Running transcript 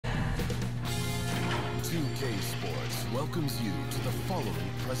2K Sports welcomes you to the following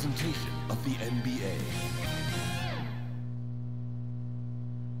presentation of the NBA.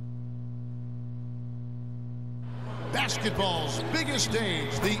 Basketball's biggest stage,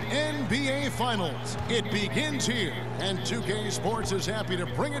 the NBA Finals. It begins here, and 2K Sports is happy to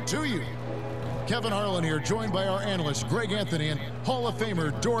bring it to you. Kevin Harlan here, joined by our analyst, Greg Anthony, and Hall of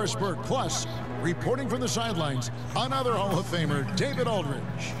Famer Doris Burke. Plus, reporting from the sidelines, another Hall of Famer, David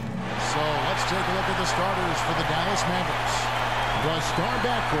Aldridge. So let's take a look at the starters for the Dallas Mavericks. The star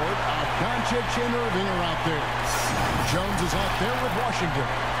backcourt of Doncic and Irving are out there. Jones is out there with Washington,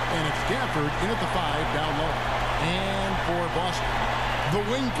 and it's Gafford in at the 5 down low. And for Boston, the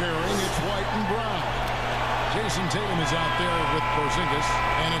wing pairing, it's White and Brown. Jason Tatum is out there with Porzingis,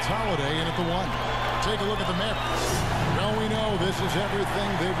 and it's Holiday in at the 1. Take a look at the Mavericks. Now we know this is everything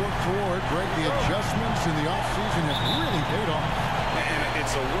they've worked toward. Greg, the adjustments in the offseason have really paid off. And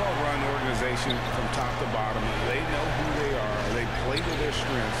it's a well-run organization from top to bottom. They know who they are. They play to their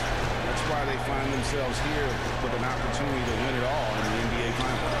strengths. That's why they find themselves here with an opportunity to win it all in the NBA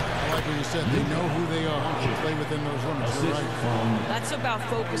Finals. Like what you said, they know who they are. They play within those limits. You're right. That's about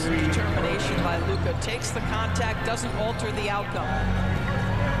focus and determination by Luka. Takes the contact, doesn't alter the outcome.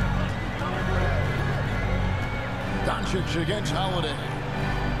 Doncic against Holiday.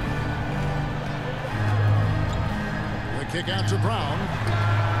 The kick out to Brown.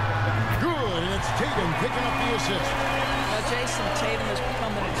 Good, and it's Tatum picking up the assist. Now, Jason Tatum has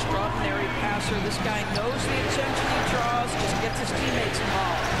become an extraordinary passer. This guy knows the attention he draws, just gets his teammates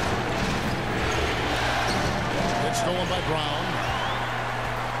involved. It's stolen by Brown.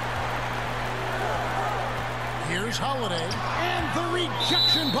 Here's Holiday, and the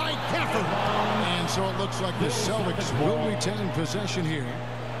rejection by Gafford. And so it looks like the Celtics will retain possession here.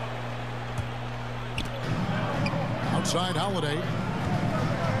 Outside Holiday.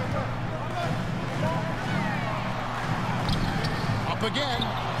 Up again.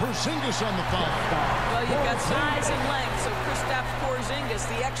 Porzingis on the foul. Well, you've got size and length, so Kristaps Porzingis,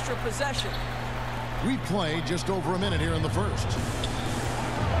 the extra possession. We play just over a minute here in the first.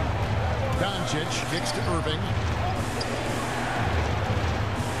 Doncic kicks to Irving.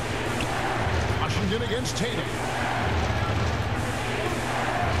 Washington against Tatum.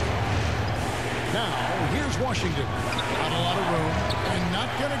 Now, here's Washington. Not a lot of room, and not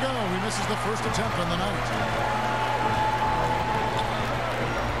going to go. He misses the first attempt on the night.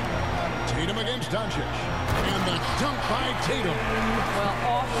 Tatum against Doncic. And the dunk by Tatum. Well,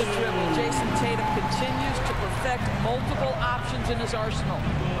 off the dribble, Jason Tatum continues to perfect multiple options in his arsenal.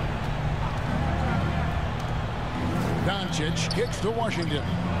 Doncic kicks to Washington.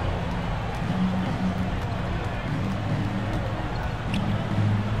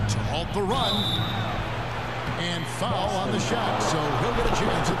 To halt the run. And foul on the shot, so he'll get a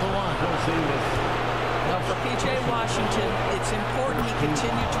chance at the line. Now, for P.J. Washington, it's important he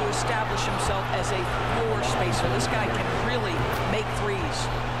continue to establish himself as a floor spacer. This guy can really make threes.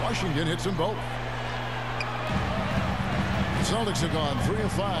 Washington hits them both. The Celtics have gone 3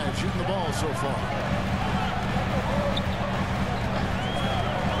 of 5 shooting the ball so far.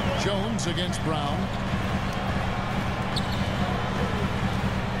 Jones against Brown.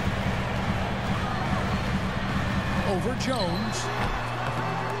 Over Jones.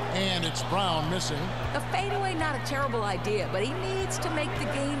 And it's Brown missing. A fadeaway, not a terrible idea, but he needs to make the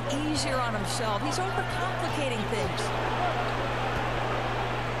game easier on himself. He's overcomplicating things.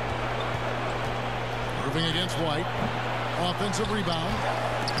 Irving against White. Offensive rebound.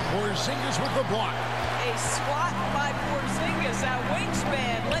 Porzingis with the block. A swat by Porzingis, that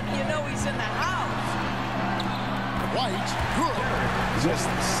wingspan, letting you know he's in the house. White, good. Just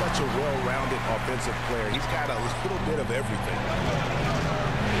such a well-rounded offensive player. He's got a little bit of everything.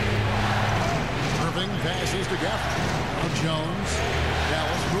 Irving passes to Gafford. Jones.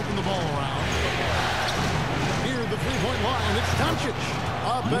 Dallas moving the ball around. Near the three-point line, it's Doncic.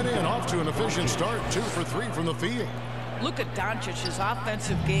 Up and in, off to an efficient start. 2 for 3 from the field. Look at Doncic's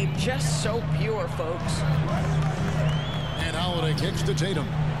offensive game, just so pure, folks. And Holiday kicks to Tatum.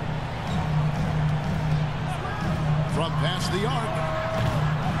 From past the arc.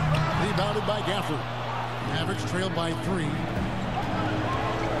 Rebounded by Gafford. Mavericks trailed by 3.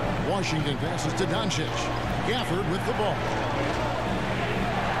 Washington passes to Doncic. Gafford with the ball.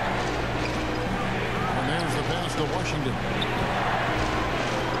 And there's the pass to Washington.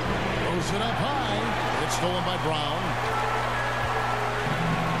 Throws it up high. It's stolen by Brown.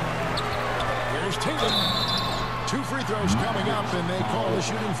 Here's Tatum. 2 free throws coming up, and they call the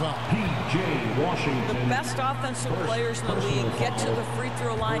shooting foul. The best offensive players in the league get to the free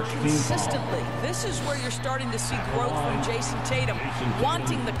throw line consistently. This is where you're starting to see growth from Jason Tatum,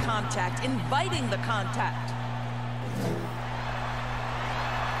 wanting the contact, inviting the contact.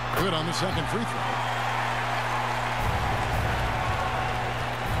 Good on the second free throw.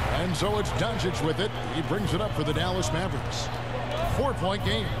 And so it's Doncic with it. He brings it up for the Dallas Mavericks. 4-point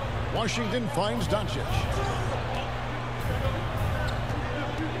game. Washington finds Doncic.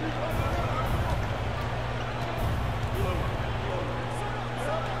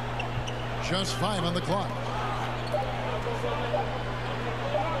 Just 5 on the clock.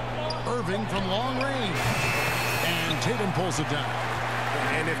 Irving from long range. And Tatum pulls it down.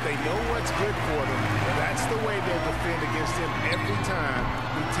 And if they know what's good for them, that's the way they'll defend against him every time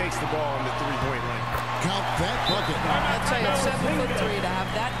he takes the ball in the three-point lane. Count that bucket. I'll tell you, 7'3", to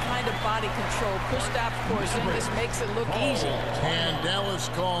have that kind of body control, push that course in, this makes it look easy. And Dallas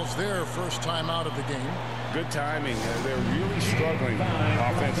calls their first time out of the game. Good timing. They're really struggling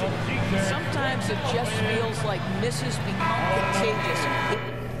offensively. Sometimes it just feels like misses become contagious.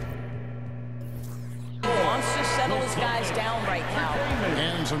 To settle his guys down right now.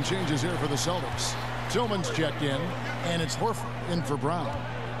 And some changes here for the Celtics. Tillman's checked in, and it's Horford in for Brown.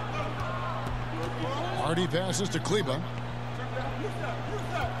 Hardy passes to Kleba.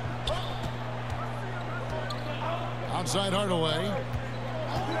 Outside Hardaway.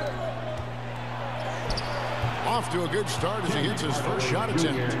 Off to a good start as he hits his first shot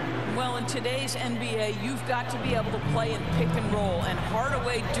attempt. Well, in today's NBA, you've got to be able to play in pick and roll, and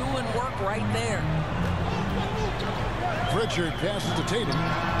Hardaway doing work right there. Pritchard passes to Tatum.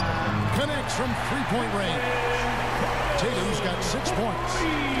 Connects from three-point range. Tatum's got 6 points.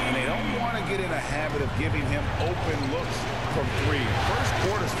 And they don't want to get in a habit of giving him open looks from 3. First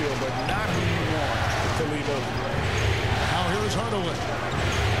quarter still, but not who you want to leave open. Now here's Hardaway.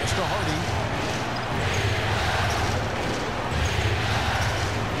 That's to Hardy.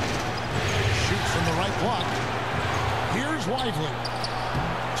 Shoots from the right block. Here's Lively.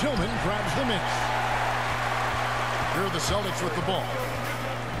 Tillman grabs the miss. Here are the Celtics with the ball.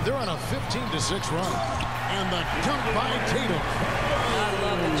 They're on a 15-6 run. And the dunk by Tatum. I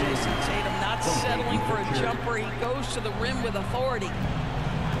love it, Jason Tatum. Not settling for a jumper. He goes to the rim with authority.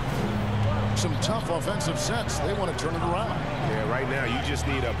 Some tough offensive sets. They want to turn it around. Yeah, right now you just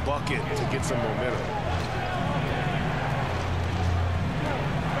need a bucket to get some momentum.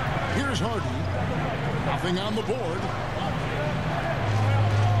 Here's Harden. Nothing on the board.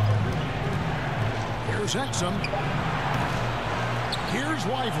 Here's Exum. Here's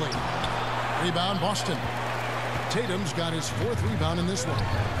Lively. Rebound Boston. Tatum's got his 4th rebound in this one.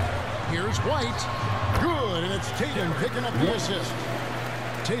 Here's White. Good, and it's Tatum picking up the assist.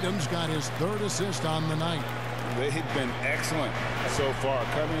 Tatum's got his 3rd assist on the night. They've been excellent so far,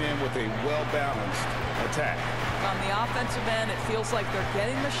 coming in with a well-balanced attack. On the offensive end, it feels like they're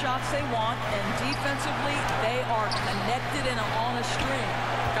getting the shots they want, and defensively, they are connected and on a string.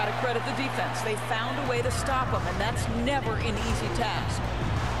 Got to credit the defense. They found a way to stop them, and that's never an easy task.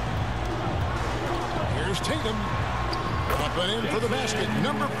 Here's Tatum. Up and in for the basket.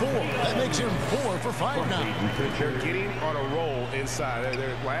 Number 4. That makes him 4 for 5 now. They're getting on a roll inside.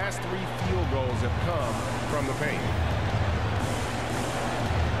 Their last 3 field goals have come from the paint.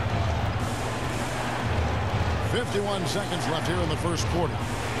 51 seconds left here in the first quarter.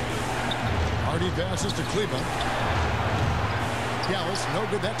 Hardy passes to Cleveland. Dallas, no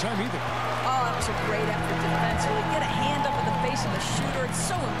good that time either. Oh, that was a great effort defensively. Get a hand up in the face of the shooter. It's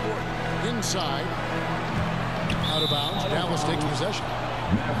so important. Inside. Out of bounds. Dallas takes possession.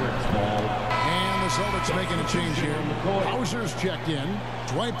 And the Celtics making a change here. Hauser's checked in.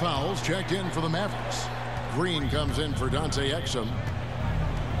 Dwight Powell's checked in for the Mavericks. Green comes in for Dante Exum.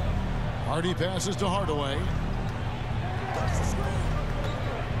 Hardy passes to Hardaway.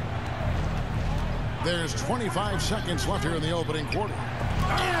 There's 25 seconds left here in the opening quarter.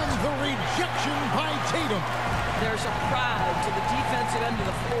 And the rejection by Tatum. There's a crowd to the defensive end of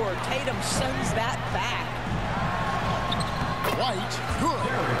the floor. Tatum sends that back. White, good.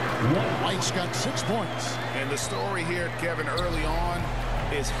 White's got 6 points. And the story here, Kevin, early on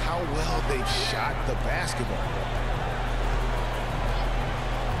is how well they've shot the basketball.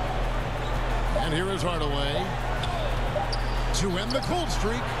 And here is Hardaway to end the cold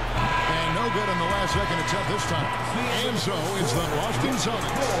streak. And no good in the last second attempt this time. And so it's the Boston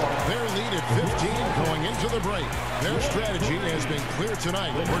Celtics. Their lead at 15 going into the break. Their strategy has been clear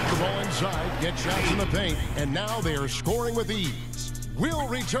tonight. Work the ball inside, get shots in the paint, and now they are scoring with ease. We'll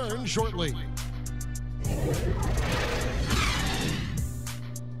return shortly.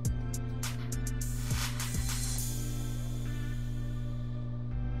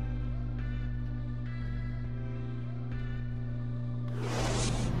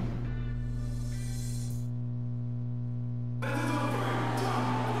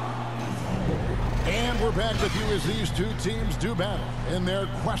 we're back with you as these two teams do battle in their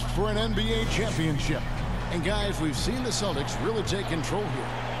quest for an NBA championship. And guys, we've seen the Celtics really take control here.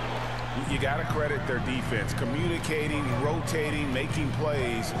 You got to credit their defense, communicating, rotating, making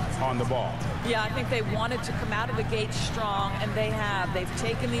plays on the ball. Yeah, I think they wanted to come out of the gate strong, and they have. They've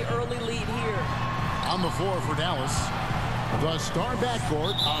taken the early lead here. On the floor for Dallas, the star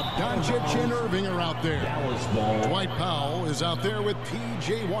backcourt of Doncic and Irving are out there. Dwight Powell is out there with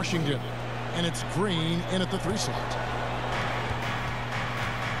P.J. Washington. And it's Green in at the 3 slot.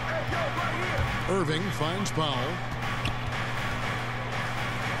 Irving finds Powell.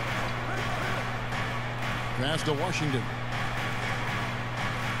 Pass to Washington.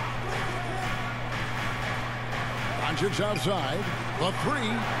 Doncic outside. The 3.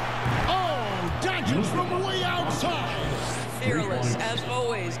 Oh, Doncic from way outside. Fearless, as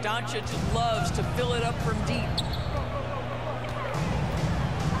always. Doncic loves to fill it up from deep.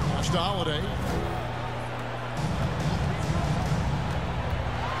 Pass to Holiday.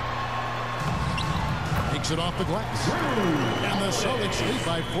 Takes it off the glass. And the Celtics lead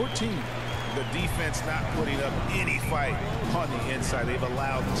by 14. The defense not putting up any fight on the inside. They've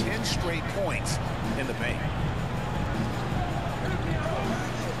allowed 10 straight points in the paint.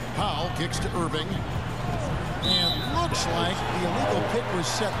 Powell kicks to Irving. And looks like the illegal pick was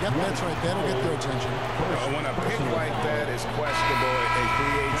set. Yep, that's right. That'll get their attention. When a pick like that is questionable, it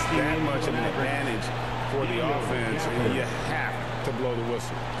creates that much of an advantage for the offense, and you have to blow the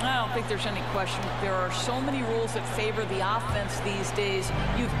whistle. I don't think there's any question. There are so many rules that favor the offense these days.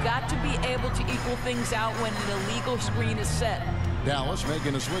 You've got to be able to equal things out when an illegal screen is set. Dallas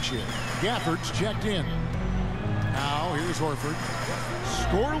making a switch here. Gafford's checked in. Now here's Horford.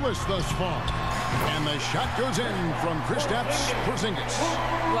 Scoreless thus far. And the shot goes in from Kristaps Porzingis.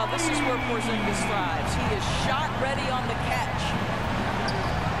 Well, this is where Porzingis thrives. He is shot ready on the catch.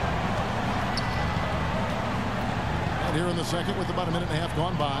 And here in the second with about a minute and a half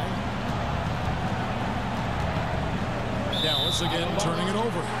gone by. Dallas again turning it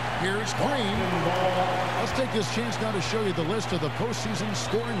over. Here's Green. Let's take this chance now to show you the list of the postseason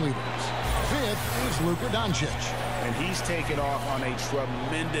scoring leaders. 5th is Luka Doncic. And he's taken off on a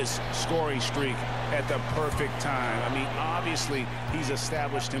tremendous scoring streak at the perfect time. I mean, obviously, he's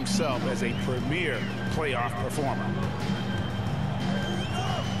established himself as a premier playoff performer.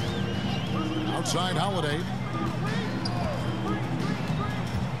 Outside Holiday.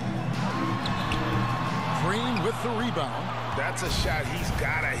 Green with the rebound. That's a shot he's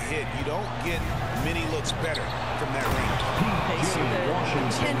got to hit. You don't get many looks better from that range. They see the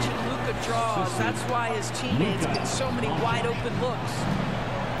attention Luka draws. That's why his teammates get so many wide open looks.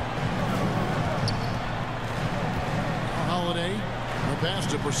 Holiday, the pass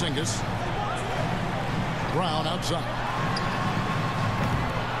to Porzingis. Brown outside.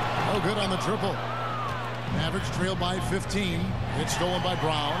 No good on the triple. Mavericks trail by 15. It's stolen by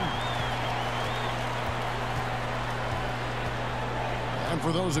Brown. And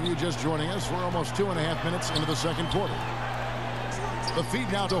for those of you just joining us, we're almost 2.5 minutes into the second quarter. The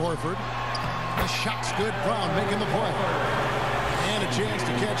feed now to Horford. The shot's good. Brown making the play. And a chance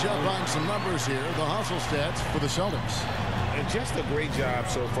to catch up on some numbers here. The hustle stats for the Celtics. And just a great job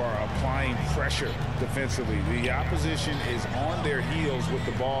so far applying pressure defensively. The opposition is on their heels with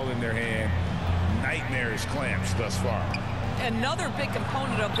the ball in their hand. Nightmares clamps thus far. Another big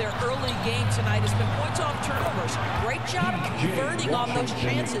component of their early game tonight has been points off turnovers. Great job converting on those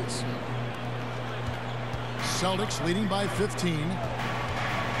chances. Celtics leading by 15.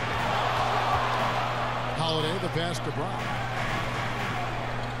 Holiday, the pass to Brown.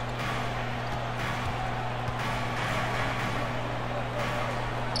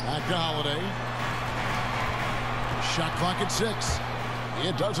 Back to Holiday. Shot clock at 6.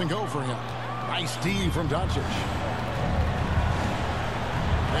 It doesn't go for him. Nice D from Doncic.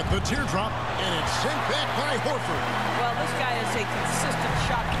 At the teardrop, and it's sent back by Horford. Well, this guy is a consistent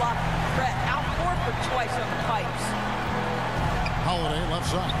shot block threat. Out Horford twice on the pipes. Holiday left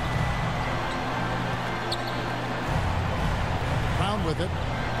side. Brown with it.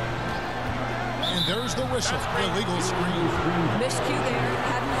 And there's the whistle. Illegal screen. Miscue there.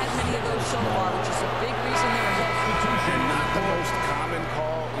 Hadn't had many of those so far, which is a big reason they're ahead. And not the most common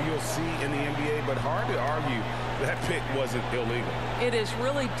call you'll see in the NBA, but hard to argue that pick wasn't illegal. It is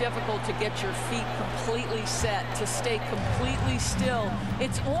really difficult to get your feet completely set, to stay completely still.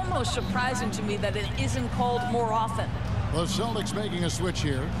 It's almost surprising to me that it isn't called more often. The Celtics making a switch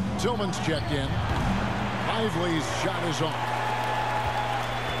here. Tillman's checked in. Lively's shot is off.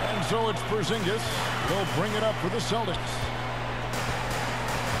 And so it's Porzingis. They'll bring it up for the Celtics.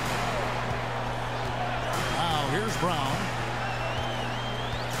 Now here's Brown.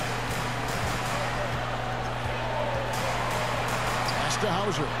 to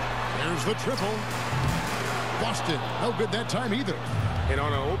Hauser. There's the triple. Boston, no good that time either. And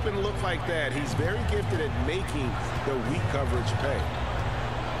on an open look like that, he's very gifted at making the weak coverage pay.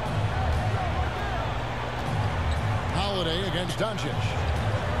 Holiday against Doncic.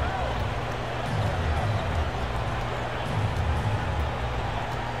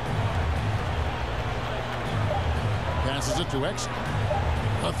 Passes it to X.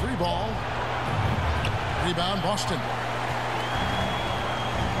 A three ball. Rebound Boston.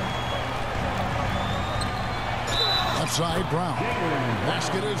 Left side Brown.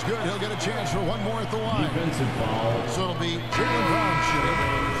 Basket is good. He'll get a chance for one more at the line. So it'll be Jaylen Brown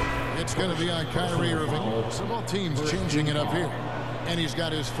shooting. It's going to be on Kyrie Irving. So both teams changing it up here. And he's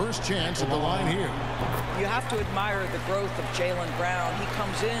got his first chance at the line here. You have to admire the growth of Jaylen Brown. He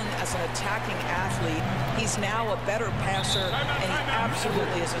comes in as an attacking athlete. He's now a better passer, and he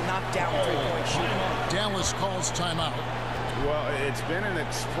absolutely is a knockdown three-point shooter. Dallas calls timeout. Well, it's been an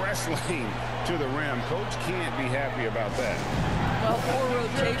express lane to the rim. Coach can't be happy about that. Well, poor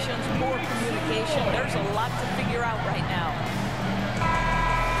rotations, poor communication. There's a lot to figure out right now.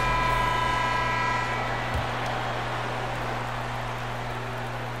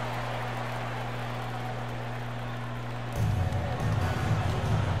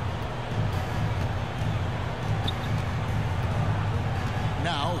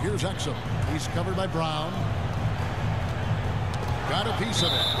 Now, here's Exum. He's covered by Brown. Got a piece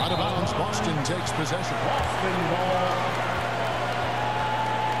of it. Out of bounds. Boston takes possession. Boston ball.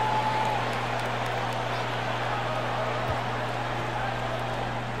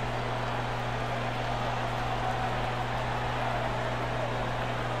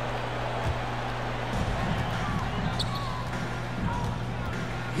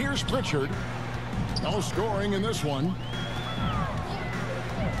 Here's Pritchard. No scoring in this one.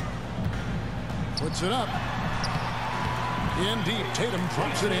 Puts it up. In deep, Tatum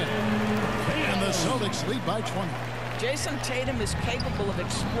drops it in. And the Celtics lead by 20. Jason Tatum is capable of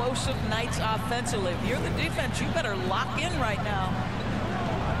explosive nights offensively. If you're the defense, you better lock in right now.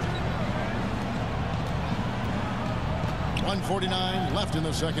 1:49 left in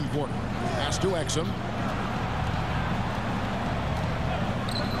the second quarter. Pass to Exum.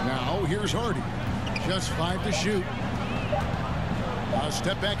 Now here's Hardy. Just 5 to shoot. A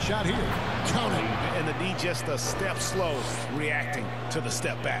step back shot here. Count it. And the D just a step slow, reacting to the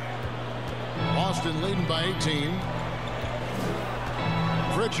step back. Boston leading by 18.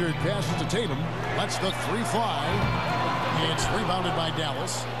 Pritchard passes to Tatum. Lets the three fly. It's rebounded by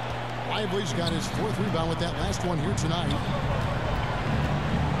Dallas. Lively's got his 4th rebound with that last one here tonight.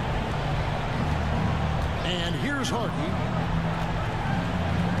 And here's Hardy.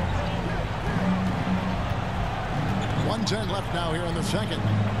 1:10 left now here in the second.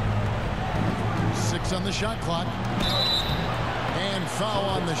 6 on the shot clock. And foul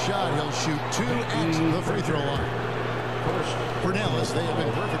on the shot. He'll shoot 2 at the free throw line. For Dallas, they have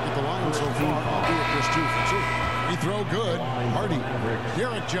been perfect at the line so far, albeit just 2 for 2. Free throw good. Hardy.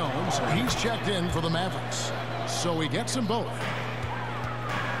 Derek Jones, he's checked in for the Mavericks. So he gets them both.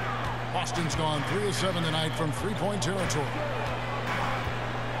 Boston's gone 3 of 7 tonight from three-point territory.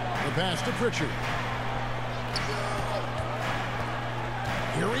 The pass to Pritchard.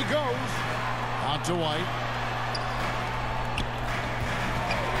 Here he goes. Out to White.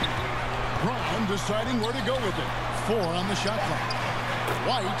 Brown deciding where to go with it. 4 on the shot clock.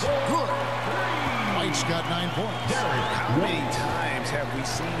 White, good. White's got 9 points. How many times have we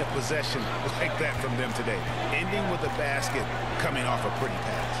seen a possession like that from them today? Ending with a basket, coming off a pretty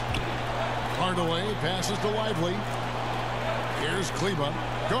pass. Hardaway passes to Lively. Here's Kleba,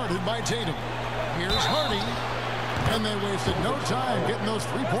 guarded by Tatum. Here's Hardy. And they wasted no time getting those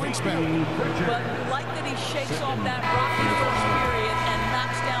 3 points back. But like that he shakes off that rocky first period and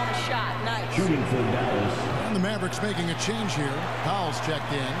knocks down a shot. Nice. Shooting for Dallas. And the Mavericks making a change here. Powell's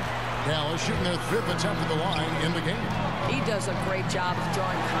checked in. Dallas shooting their 5th attempt at the line in the game. He does a great job of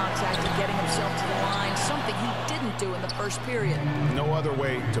drawing contact and getting himself to the line, something he didn't do in the first period. No other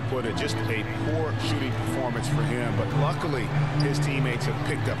way to put it. Just a poor shooting performance for him. But luckily, his teammates have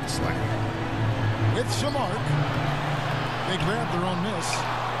picked up the slack. With some arc. They grab their own miss.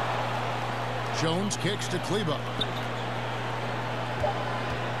 Jones kicks to Kleba.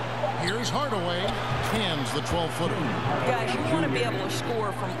 Here's Hardaway. Hands the 12-footer. Guys, you want to be able to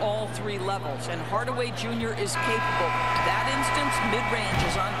score from all 3 levels, and Hardaway Jr. is capable. That instance, mid-range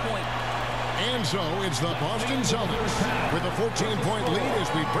is on point. And so it's the Boston Celtics with a 14-point lead as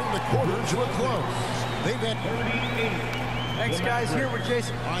we bring the quarter to a close. They've got 38. Thanks, guys. Here with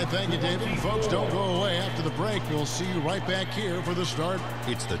Jason. All right, thank you, David. Folks, don't go away. After the break, we'll see you right back here for the start.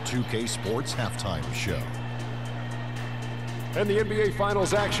 It's the 2K Sports Halftime Show. And the NBA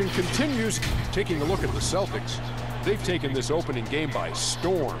Finals action continues. Taking a look at the Celtics, they've taken this opening game by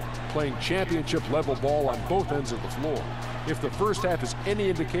storm, playing championship-level ball on both ends of the floor. If the first half is any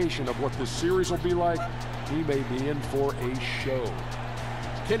indication of what this series will be like, we may be in for a show.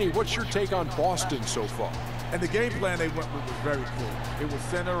 Kenny, what's your take on Boston so far? And the game plan they went with was very clear. It was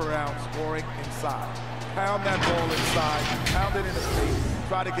centered around scoring inside. Pound that ball inside, pound it in the paint,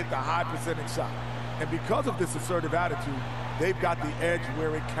 try to get the high percentage shot. And because of this assertive attitude, they've got the edge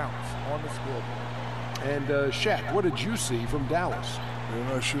where it counts on the scoreboard. And Shaq, what did you see from Dallas? They're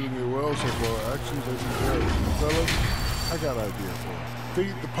not shooting it well so far. Actually, they've been terrible. Fellas, I got an idea for them.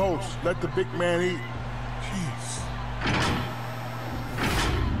 Feed the post. Let the big man eat. Jeez.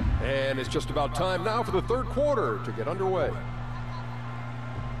 And it's just about time now for the third quarter to get underway.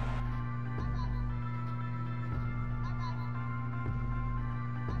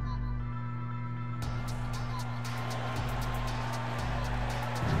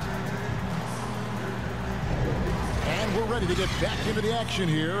 Ready to get back into the action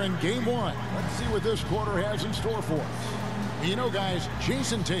here in game one. Let's see what this quarter has in store for us. You know, guys,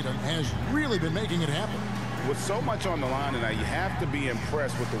 Jason Tatum has really been making it happen. With so much on the line tonight, you have to be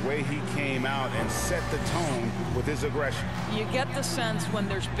impressed with the way he came out and set the tone with his aggression. You get the sense when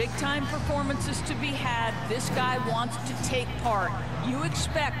there's big-time performances to be had, this guy wants to take part. You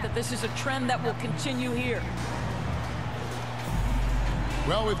expect that this is a trend that will continue here.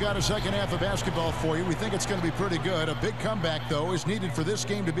 Well, we've got a second half of basketball for you. We think it's going to be pretty good. A big comeback, though, is needed for this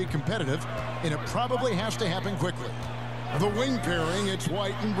game to be competitive, and it probably has to happen quickly. The wing pairing, it's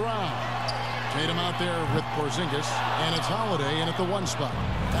White and Brown. Tatum out there with Porzingis, and it's Holiday in at the 1 spot.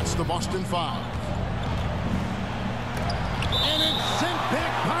 That's the Boston 5. And it's sent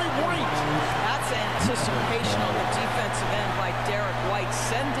back by White. That's anticipation on the defensive end by Derek White.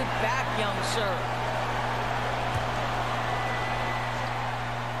 Send it back, young sir.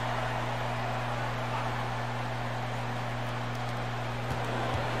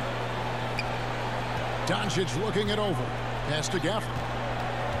 Doncic looking it over. Pass to Gafford.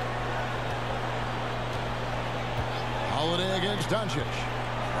 Holiday against Doncic.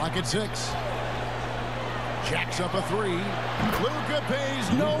 Clock at 6. Jacks up a 3. Luka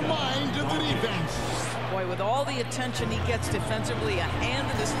pays no mind to the defense. Boy, with all the attention he gets defensively, a hand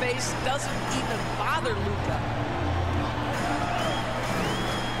in his face doesn't even bother Luka.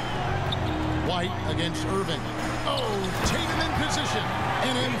 White against Irving. Oh, Tatum in position.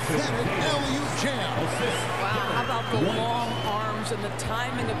 An emphatic alley-oop jam. Wow, how about the long arms and the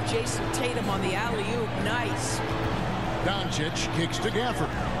timing of Jason Tatum on the alley-oop? Nice. Doncic kicks to Gafford.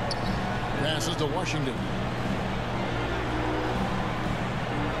 Passes to Washington.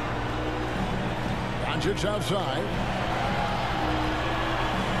 Doncic outside.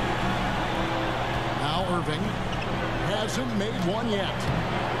 Now Irving hasn't made one yet.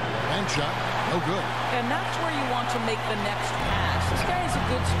 And shot, no good. And that's where you want to make the next pass. This guy is a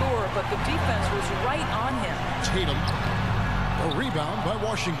good scorer, but the defense was right on him. Tatum. A rebound by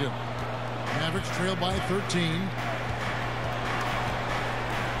Washington. Mavericks trail by 13.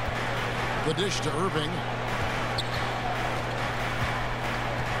 The dish to Irving.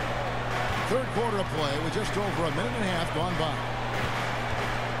 Third quarter of play with just over a minute and a half gone by.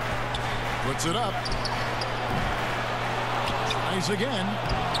 Puts it up. Tries again.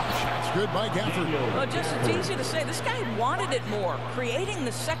 Shot's good by Gafford. Well, just it's easy to say. This guy wanted it more. Creating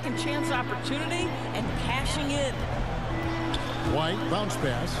the second chance opportunity and cashing in. White bounce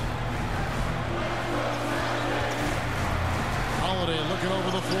pass. Holiday looking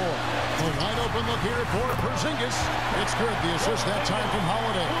over the floor. A wide open look here for Porzingis. It's good. The assist that time from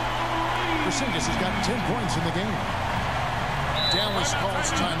Holiday. Porzingis has got 10 points in the game. Dallas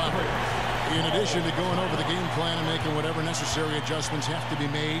calls timeout. In addition to going over the game plan and making whatever necessary adjustments have to be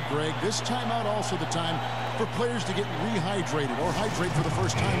made, Greg, this timeout also the time for players to get rehydrated or hydrate for the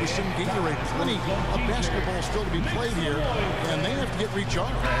first time with some Gatorade. Plenty of basketball still to be played here, and they have to get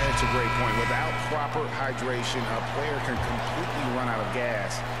recharged. That's a great point. Without proper hydration, a player can completely run out of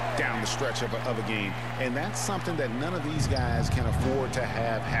gas down the stretch of a game, and that's something that none of these guys can afford to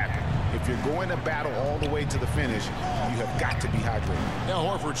have happen. If you're going to battle all the way to the finish, you have got to be hydrated. Now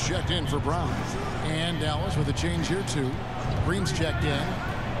Horford's checked in for Brown. And Dallas with a change here too. Green's checked in.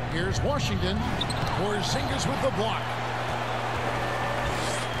 Here's Washington. Porzingis with the block.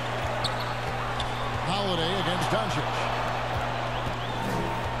 Holiday against Doncic.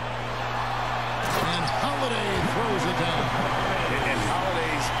 And Holiday throws it down. And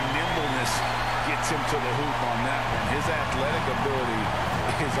Holiday's nimbleness gets him to the hoop on that one. His athletic ability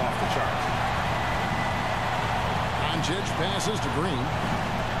is off the charts. Doncic passes to Green.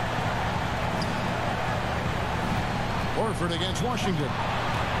 Horford against Washington.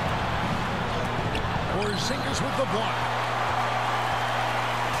 Porzingis with the block.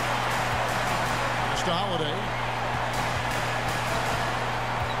 Pass to Holiday.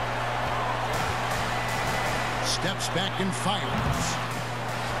 Steps back and fires.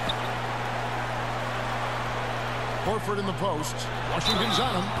 Horford in the post. Washington's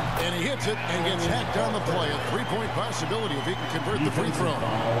on him, and he hits it and gets hacked on the play. A three-point possibility if he can convert the free throw.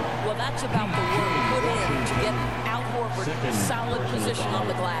 Well, that's about the work put in to get Al Horford in solid position on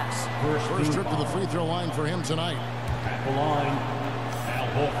the glass. First trip to the free throw line for him tonight. At the line, Al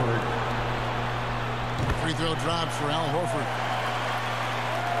Horford. Free throw drops for Al Horford.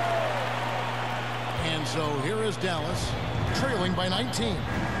 And so here is Dallas, trailing by 19.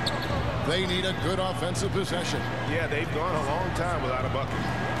 They need a good offensive possession. Yeah, they've gone a long time without a bucket.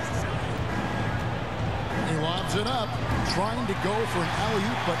 He lobs it up, trying to go for an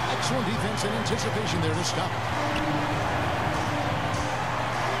alley-oop, but excellent defense and anticipation there to stop it.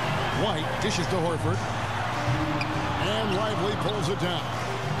 White dishes to Horford. And Lively pulls it down.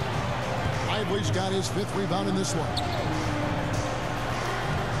 Lively's got his 5th rebound in this one.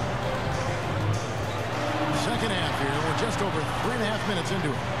 Second half here. We're just over 3.5 minutes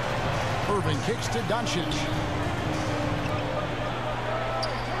into it. Irving kicks to Doncic.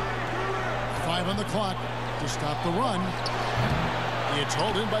 5 on the clock to stop the run. It's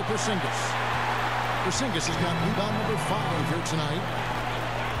hauled in by Porzingis. Porzingis has got rebound number 5 here tonight.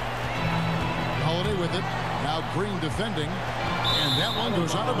 Holiday with it. Now Green defending. And that one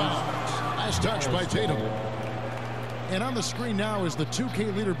goes out of bounds. Nice touch by Tatum. And on the screen now is the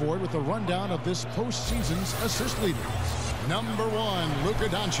 2K leaderboard with a rundown of this postseason's assist leaders. Number 1, Luka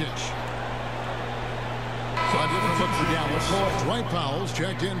Doncic. A different look for Dallas. Dwight Powell's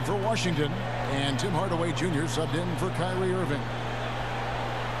checked in for Washington. And Tim Hardaway Jr. subbed in for Kyrie Irving.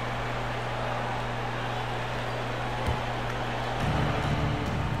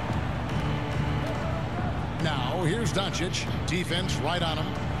 Now, here's Doncic. Defense right on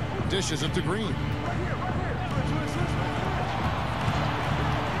him. Dishes it to Green.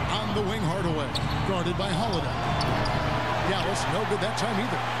 On the wing, Hardaway. Guarded by Holiday. Dallas, no good that time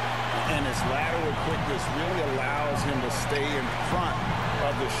either. And his lateral quickness really allows him to stay in front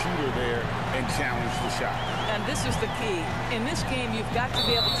of the shooter there and challenge the shot. And this is the key. In this game, you've got to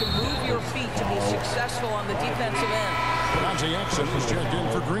be able to move your feet to be successful on the defensive end. Dante Exum is checked in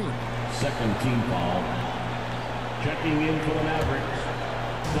for Green. Second team foul. Checking in for the Mavericks,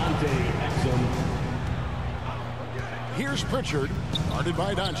 Dante Exum. Here's Pritchard, guarded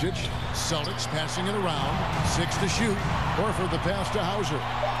by Doncic. Celtics passing it around. 6 to shoot. Horford the pass to Hauser.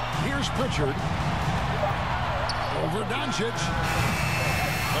 Here's Pritchard. Over Doncic.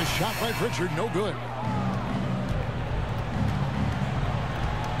 A shot by Pritchard, no good.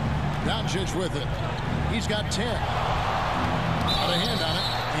 Doncic with it. He's got 10. Got a hand on it.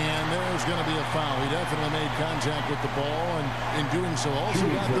 And there's going to be a foul. He definitely made contact with the ball, and in doing so also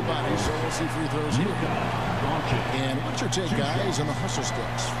got the body, so we'll see free throws here. And what's your take, guys, on the hustle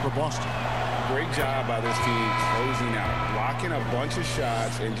sticks for Boston? Great job by this team closing out, blocking a bunch of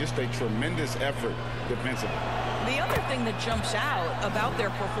shots, and just a tremendous effort defensively. The other thing that jumps out about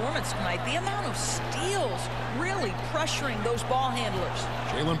their performance tonight, the amount of steals really pressuring those ball handlers.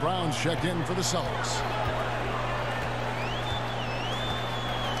 Jaylen Brown's checked in for the Celtics.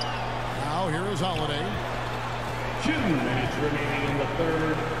 Now here is Holiday. 2 minutes remaining in the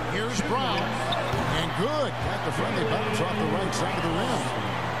third. Here's Brown. And good. Got the friendly bounce off the right side of the rim.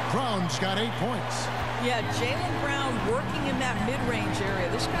 Brown's got 8 points. Yeah, Jaylen Brown working in that mid-range area.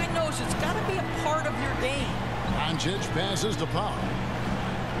 This guy knows it's got to be a part of your game. Doncic passes to Powell.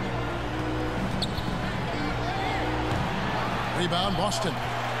 Rebound, Boston.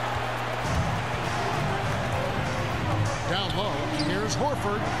 Down low. Here's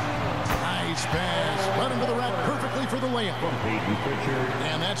Horford. Nice pass. Led him to the rack perfectly for the layup.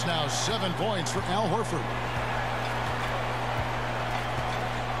 And that's now 7 points for Al Horford.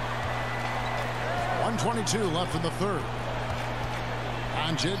 1:22 left in the third.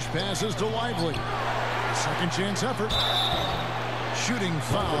 Doncic passes to Lively. Second chance effort. Shooting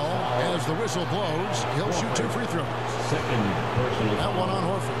foul as the whistle blows. He'll shoot 2 free throws. Second personal. That one on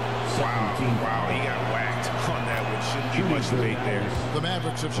Horford. Wow, he got whacked on that one. Shouldn't be much debate there. The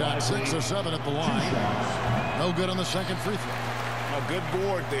Mavericks have shot 6 of 7 at the line. No good on the second free throw. A good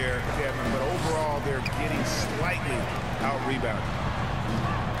board there, Kevin, but overall they're getting slightly out-rebounded.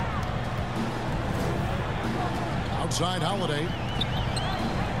 Outside Holiday.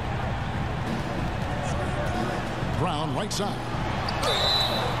 Brown right side.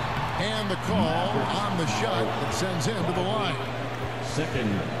 And the call on the shot that sends him to the line.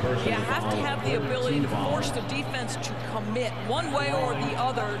 Second person. You have to have the ability to force the defense to commit one way or the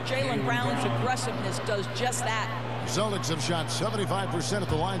other. Jaylen Brown's aggressiveness does just that. Celtics have shot 75% at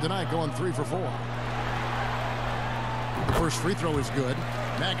the line tonight, going 3 for 4. First free throw is good.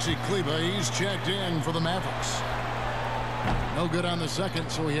 Maxi Kleber, he's checked in for the Mavericks. No good on the second,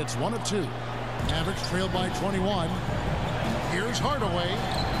 so he hits 1 of 2. Mavericks trailed by 21. Here's Hardaway,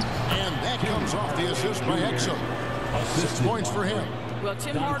 and that comes off the assist by Exum. 6 points for him. Well,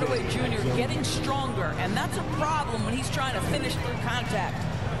 Tim Hardaway Jr. getting stronger, and that's a problem when he's trying to finish through contact.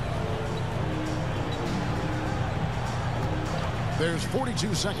 There's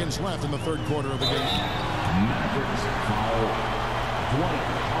 42 seconds left in the third quarter of the game. Mavericks foul. Dwight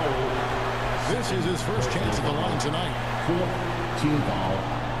Howard. This is his first chance at the line tonight. 4th team foul.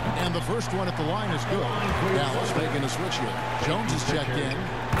 And the first one at the line is good. Dallas making a switch here. Jones is checked in,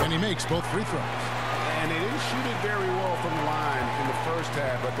 and he makes both free throws. And they didn't shoot it very well from the line in the first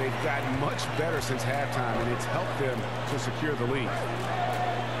half, but they've gotten much better since halftime, and it's helped them to secure the lead.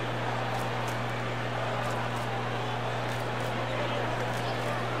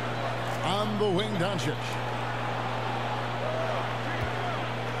 On the wing, Doncic.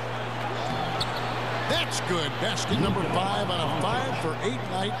 That's good. Basket number 5 on a 5 for 8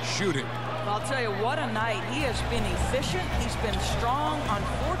 night shooting. I'll tell you what a night. He has been efficient. He's been strong.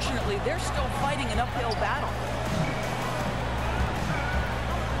 Unfortunately, they're still fighting an uphill battle.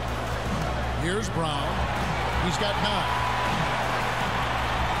 Here's Brown. He's got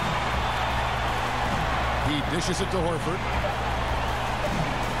 9. He dishes it to Horford.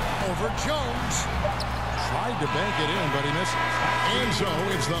 Over Jones. Tried to bank it in, but he misses. And so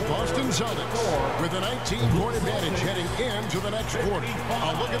it's the Boston Celtics with a 19-point advantage heading into the next quarter.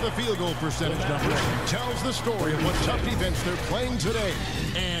 A look at the field goal percentage numbers tells the story of what tough defense they're playing today.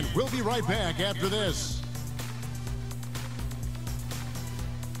 And we'll be right back after this.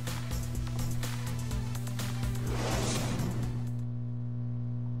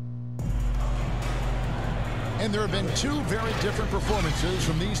 And there have been 2 very different performances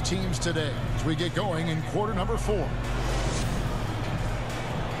from these teams today as we get going in quarter number 4.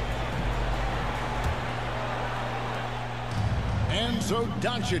 And so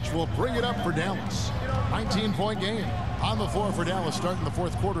Doncic will bring it up for Dallas. 19-point game on the floor for Dallas starting the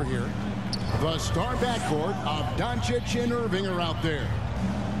fourth quarter here. The star backcourt of Doncic and Irving are out there.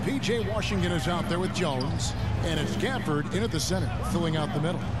 P.J. Washington is out there with Jones, and it's Gafford in at the center, filling out the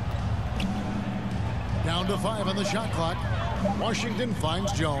middle. Down to 5 on the shot clock. Washington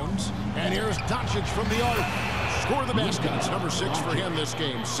finds Jones. And here's Doncic from the arc. Score the baskets. Number 6 for him this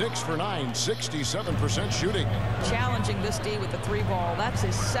game. 6 for 9, 67% shooting. Challenging this D with the 3 ball. That's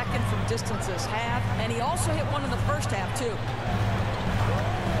his second from distance this half. And he also hit one in the first half, too.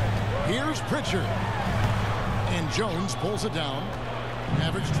 Here's Pritchard. And Jones pulls it down.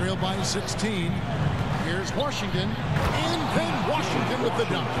 Mavericks trail by 16. Here's Washington. And then Washington with the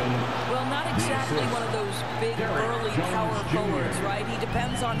dunk. Well, not exactly one of those big early power forwards, right? He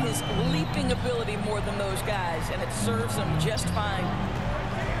depends on his leaping ability more than those guys, and it serves him just fine.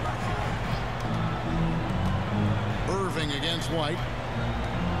 Irving against White.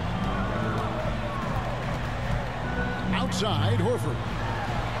 Outside, Horford.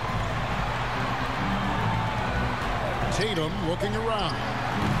 Tatum looking around.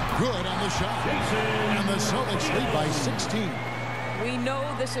 Good on the shot. And the Celtics lead by 16. We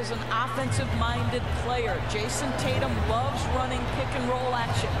know this is an offensive-minded player. Jason Tatum loves running pick-and-roll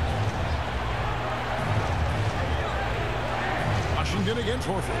action. Washington against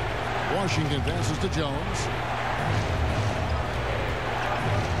Horford. Washington passes to Jones.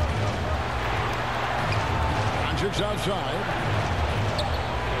 Doncic outside.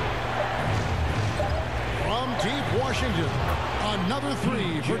 From deep Washington. Another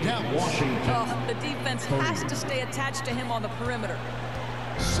 3 for Dallas. Oh, the defense has to stay attached to him on the perimeter.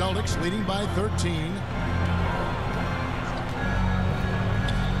 Celtics leading by 13.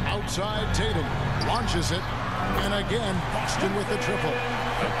 Outside Tatum launches it. And again, Boston with the triple.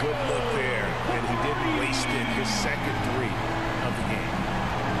 A good look there, and he didn't waste it. His second 3 of the game.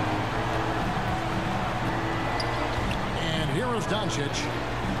 And here is Doncic.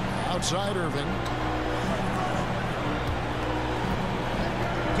 Outside Irving.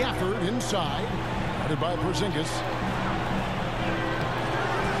 Gafford inside. Headed by Porzingis.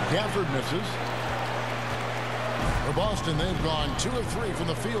 Gafford misses. For Boston, they've gone 2 of 3 from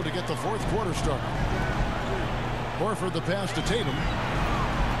the field to get the fourth quarter started. Horford the pass to Tatum.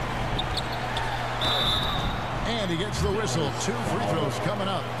 And he gets the whistle. 2 free throws coming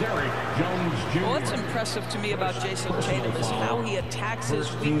up. Derek Jones Jr. Well, what's impressive to me about Jason Tatum is how he attacks his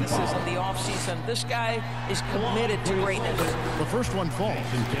weaknesses in the offseason. This guy is committed to greatness. The first one falls.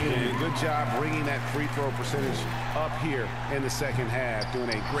 And good job bringing that free throw percentage up here in the second half. Doing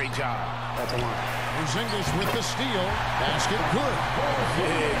a great job at the line. Porzingis with the steal. Basket good.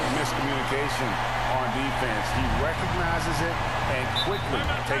 Big miscommunication on defense. He recognizes it and quickly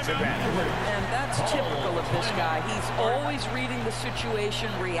takes advantage of it. And that's typical of this guy. He's always reading the situation,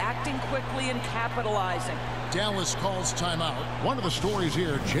 reacting quickly, and capitalizing. Dallas calls timeout. One of the stories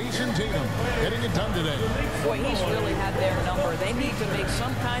here, Jason Tatum getting it done today. Boy, he's really had their number. They need to make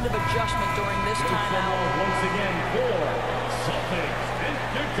some kind of adjustment during this timeout. Once again for Celtics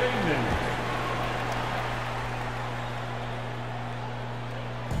Entertainment.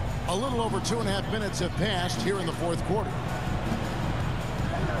 A little over 2.5 minutes have passed here in the fourth quarter.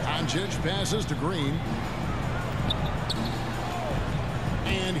 Doncic passes to Green.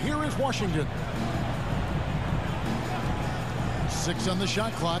 And here is Washington. 6 on the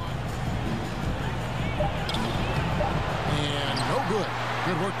shot clock. And no good.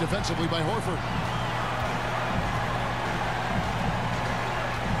 Good work defensively by Horford.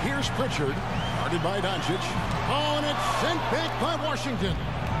 Here's Pritchard. Guarded by Doncic. Oh, and it's sent back by Washington.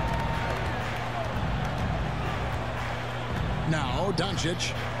 Now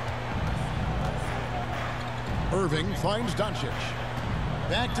Doncic. Irving finds Doncic.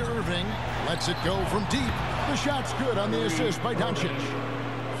 Back to Irving. Lets it go from deep. The shot's good on the assist by Doncic.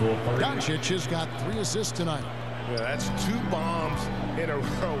 Doncic has got 3 assists tonight. Yeah, that's 2 bombs in a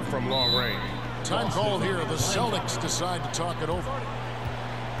row from long range. Time called here. The Celtics decide to talk it over.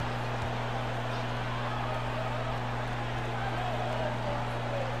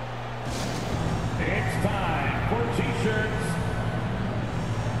 It's time for T-shirts.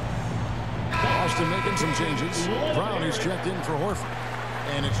 Boston making some changes. Brown is checked in for Horford.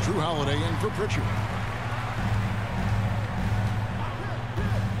 And it's Drew Holiday in for Pritchard.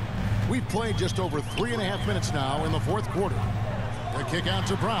 We've played just over 3.5 minutes now in the fourth quarter. The kick out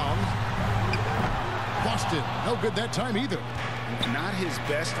to Brown. Boston, no good that time either. Not his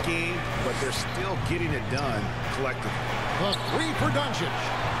best game, but they're still getting it done collectively. The 3 for Doncic.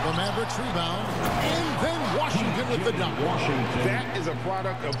 The Mavericks rebound. And then Washington with the dunk. That is a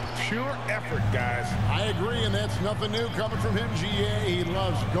product of pure effort, guys. I agree, and that's nothing new coming from him, GA. He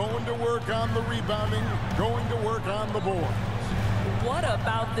loves going to work on the rebounding, going to work on the board. What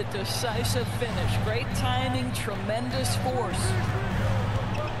about the decisive finish? Great timing, tremendous force.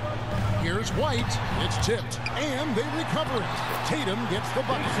 Here's White. It's tipped, and they recover it. Tatum gets the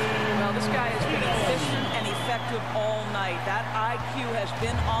bucket. Well, this guy has been efficient and effective all night. That IQ has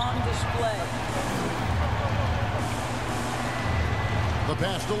been on display. The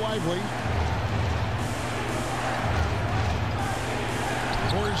pass to Lively.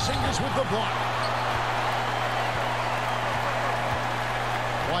 Porzingis with the block.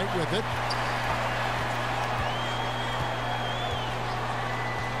 White with it.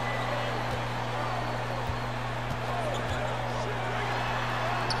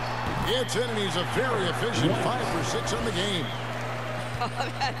 Gets in, and he's a very efficient 5 for 6 on the game. Oh,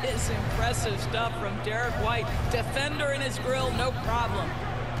 that is impressive stuff from Derek White. Defender in his grill, no problem.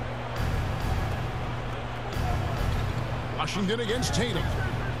 Washington against Tatum.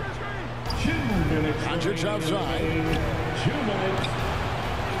 2 minutes. Doncic outside. 2 minutes.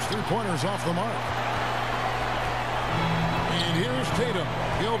 His 3-pointers off the mark. And here's Tatum.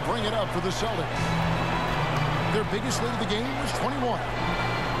 He'll bring it up for the Celtics. Their biggest lead of the game was 21.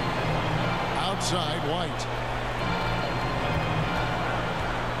 Outside White.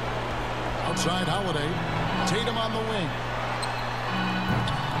 Outside Holiday. Tatum on the wing.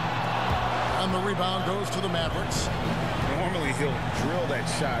 And the rebound goes to the Mavericks. Normally he'll drill that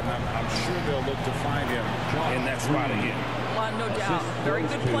shot, and I'm sure they'll look to find him in that spot again. Well, no doubt. Very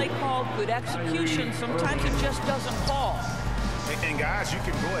good play call, good execution. Sometimes it just doesn't fall. And guys, you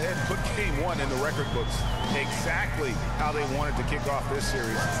can go ahead and put game 1 in the record books. Exactly how they wanted to kick off this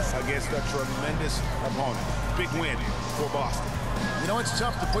series against a tremendous opponent. Big win for Boston. You know, it's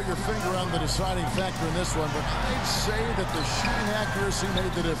tough to put your finger on the deciding factor in this one, but I'd say that the shooting accuracy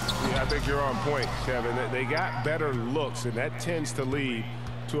made the difference. Yeah, I think you're on point, Kevin. They got better looks, and that tends to lead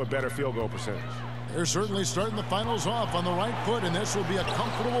to a better field goal percentage. They're certainly starting the finals off on the right foot, and this will be a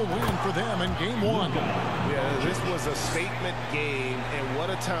comfortable win for them in game 1. Yeah, this was a statement game, and what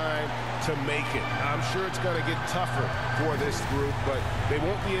a time to make it. I'm sure it's going to get tougher for this group, but they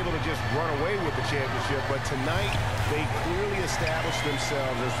won't be able to just run away with the championship. But tonight, they clearly established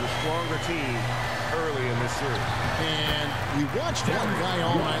themselves as the stronger team early in this series. And we watched one guy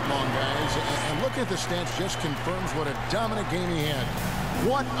all night long, guys, and look at the stats just confirms what a dominant game he had.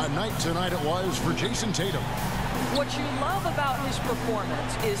 What a night tonight it was for Jason Tatum. What you love about his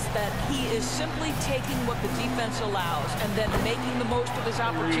performance is that he is simply taking what the defense allows and then making the most of his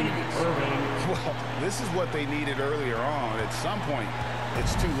opportunities. Well, this is what they needed earlier on. At some point,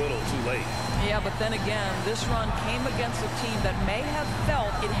 it's too little, too late. Yeah, but then again, this run came against a team that may have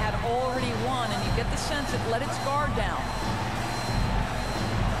felt it had already won, and you get the sense it let its guard down.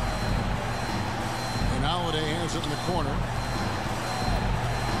 And Holiday has it in the corner.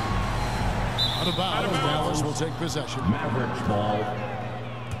 Out of bounds, Dallas will take possession. Mavericks ball.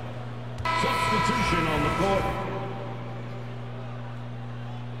 Substitution on the court.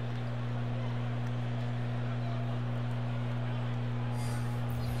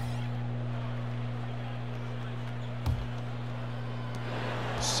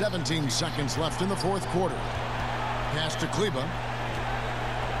 "17 seconds left in the fourth quarter. Pass to Kleba.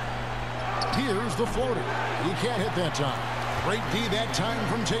 Here's the floater. He can't hit that time. Great D that time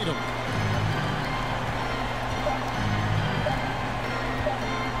from Tatum.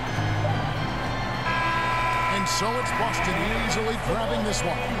 And so it's Boston easily grabbing this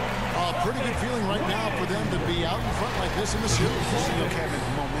one. A pretty good feeling right now for them to be out in front like this in the series. You know, Kevin,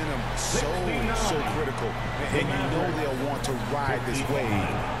 momentum so critical. And you know they'll want to ride this wave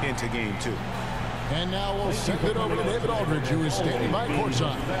into game 2. And now we'll send it over to David Aldridge, who is standing by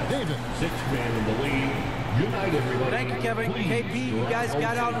courtside. David. Sixth man in the lead. Unite, everybody. Thank you, Kevin. Please KP, you guys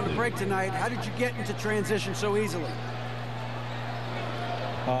got out on the break tonight. How did you get into transition so easily?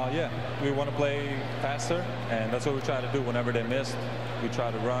 Yeah, we want to play faster, and that's what we try to do whenever they miss. We try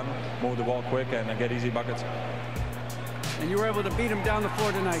to run, move the ball quick, and get easy buckets. And you were able to beat him down the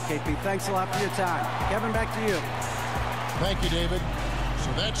floor tonight, KP. Thanks a lot for your time. Kevin, back to you. Thank you, David. So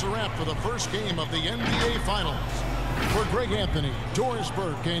that's a wrap for the first game of the NBA Finals. For Greg Anthony, Doris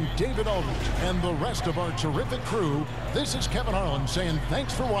Burke, and David Aldridge, and the rest of our terrific crew, this is Kevin Harlan saying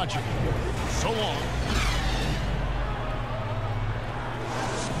thanks for watching. So long.